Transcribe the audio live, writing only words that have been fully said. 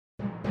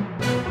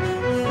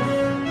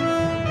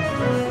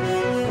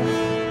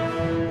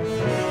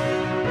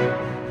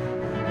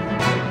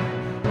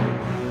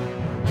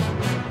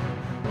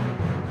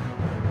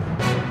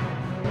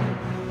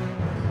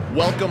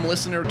Welcome,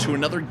 listener, to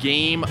another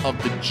game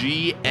of the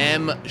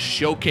GM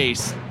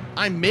Showcase.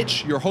 I'm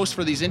Mitch, your host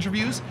for these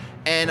interviews,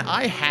 and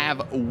I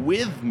have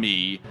with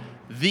me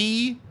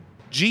the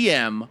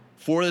GM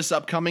for this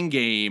upcoming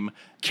game,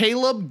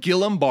 Caleb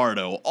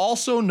Gillombardo,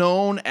 also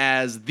known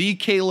as the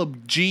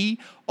Caleb G,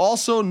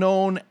 also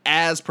known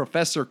as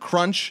Professor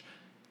Crunch.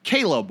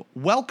 Caleb,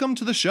 welcome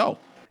to the show.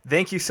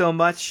 Thank you so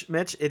much,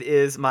 Mitch. It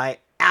is my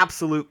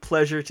absolute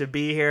pleasure to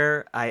be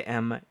here. I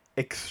am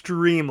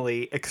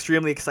extremely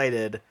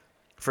excited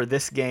for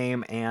this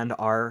game and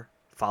our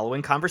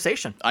following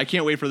conversation. I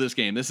can't wait for this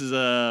game. This is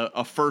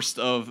a first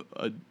of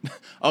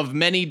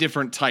many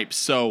different types.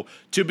 So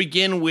to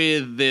begin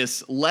with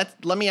this,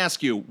 let me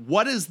ask you,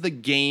 what is the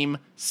game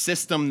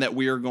system that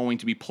we are going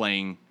to be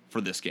playing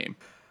for this game?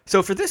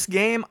 So for this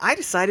game, I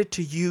decided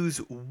to use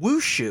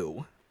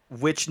Wushu,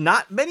 which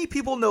not many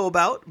people know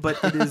about,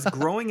 but it is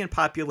growing in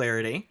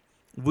popularity.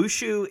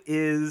 Wushu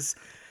is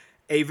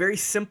a very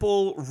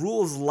simple,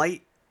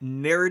 rules-light,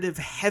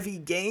 narrative-heavy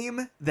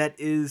game that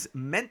is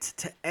meant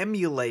to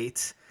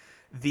emulate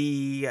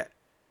the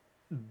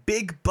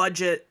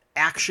big-budget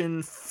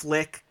action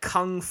flick,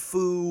 kung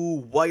fu,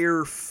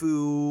 wire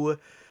fu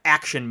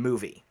action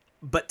movie.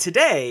 But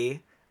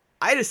today,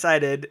 I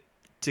decided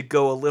to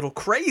go a little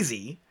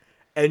crazy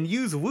and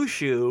use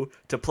Wushu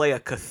to play a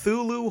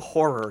Cthulhu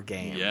horror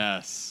game.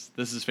 Yes,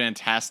 this is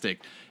fantastic.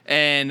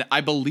 And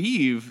I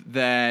believe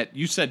that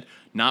you said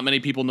not many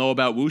people know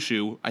about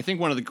Wushu. I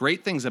think one of the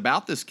great things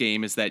about this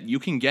game is that you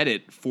can get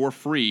it for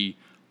free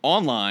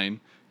online,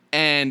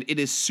 and it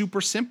is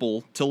super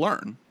simple to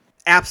learn.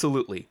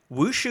 Absolutely.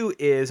 Wushu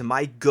is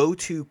my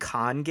go-to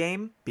con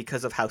game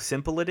because of how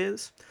simple it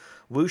is.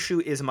 Wushu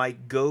is my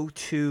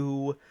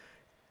go-to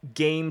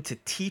game to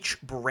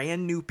teach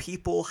brand new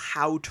people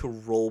how to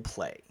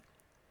roleplay.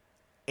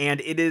 And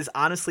it is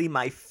honestly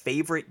my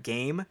favorite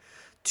game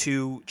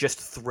to just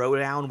throw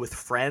down with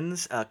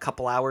friends a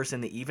couple hours in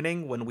the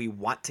evening when we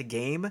want to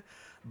game,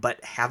 but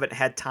haven't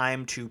had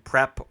time to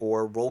prep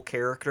or roll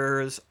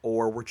characters,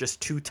 or we're just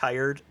too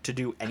tired to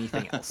do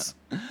anything else.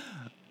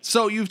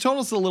 So you've told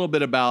us a little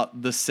bit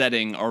about the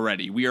setting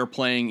already. We are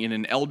playing in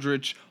an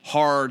Eldritch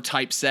horror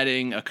type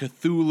setting, a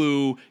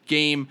Cthulhu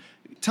game.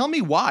 Tell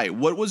me why.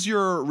 What was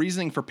your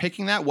reasoning for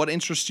picking that? What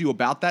interests you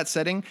about that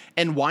setting?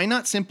 And why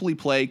not simply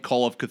play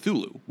Call of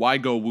Cthulhu? Why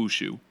go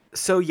Wushu?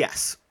 So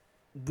yes,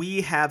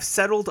 we have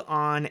settled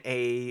on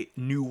a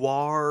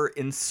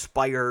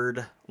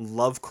noir-inspired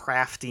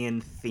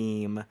Lovecraftian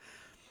theme.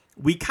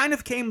 We kind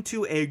of came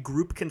to a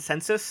group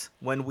consensus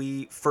when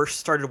we first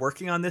started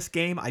working on this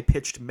game. I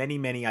pitched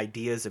many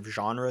ideas of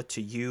genre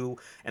to you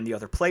and the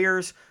other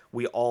players.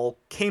 We all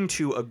came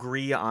to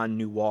agree on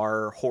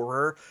noir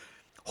horror.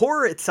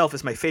 Horror itself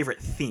is my favorite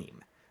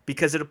theme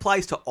because it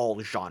applies to all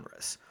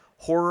genres.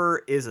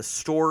 Horror is a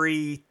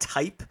story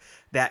type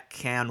that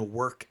can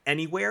work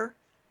anywhere.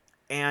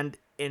 And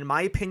in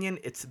my opinion,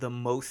 it's the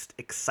most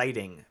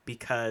exciting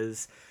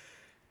because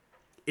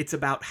it's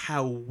about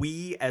how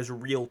we as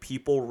real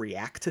people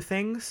react to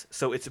things.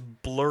 So it's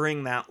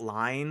blurring that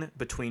line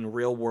between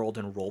real world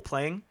and role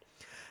playing.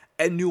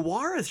 And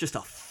noir is just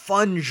a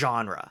fun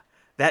genre.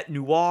 That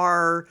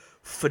noir,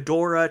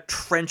 fedora,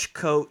 trench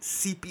coat,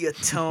 sepia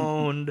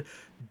toned,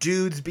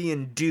 dudes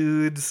being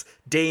dudes,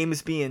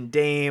 dames being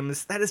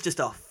dames. That is just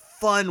a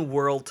fun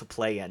world to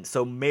play in.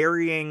 So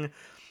marrying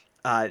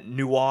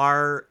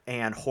noir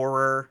and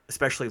horror,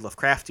 especially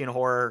Lovecraftian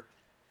horror,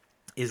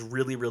 is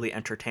really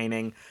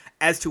entertaining.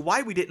 As to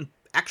why we didn't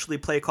actually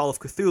play Call of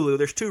Cthulhu,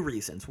 there's two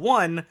reasons.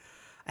 One,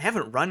 I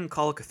haven't run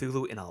Call of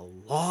Cthulhu in a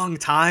long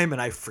time,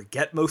 and I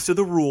forget most of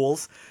the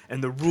rules,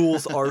 and the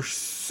rules are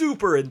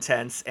super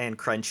intense and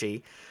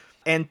crunchy.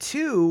 And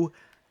two,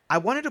 I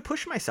wanted to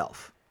push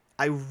myself.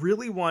 I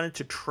really wanted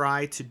to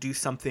try to do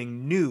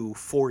something new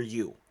for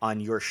you on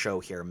your show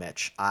here,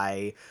 Mitch.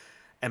 I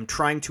am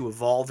trying to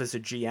evolve as a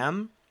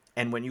GM,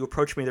 and when you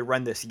approached me to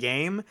run this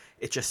game,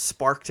 it just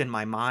sparked in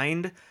my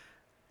mind,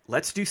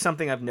 let's do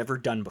something I've never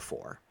done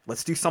before.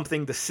 Let's do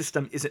something the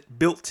system isn't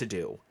built to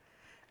do,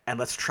 and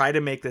let's try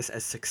to make this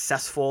as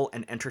successful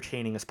and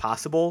entertaining as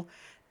possible.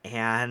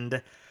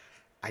 And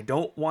I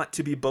don't want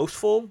to be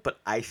boastful, but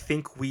I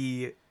think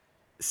we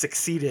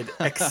succeeded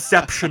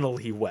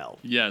exceptionally well.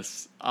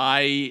 Yes,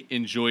 I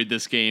enjoyed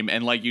this game,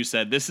 and like you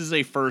said, this is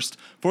a first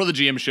for the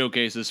GM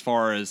Showcase as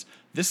far as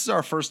this is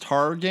our first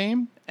horror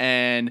game,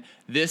 and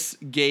this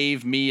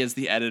gave me as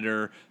the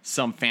editor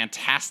some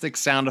fantastic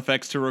sound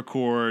effects to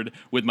record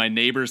with my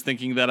neighbors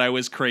thinking that I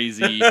was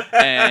crazy,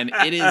 and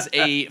it is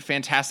a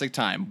fantastic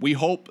time. We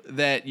hope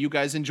that you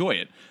guys enjoy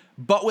it.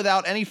 But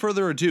without any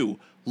further ado,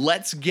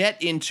 let's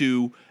get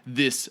into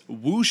this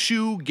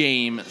Wushu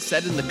game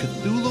set in the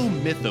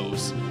Cthulhu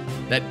mythos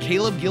that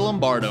Caleb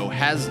Gillombardo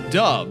has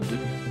dubbed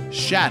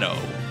Shadow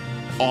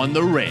on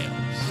the Rail.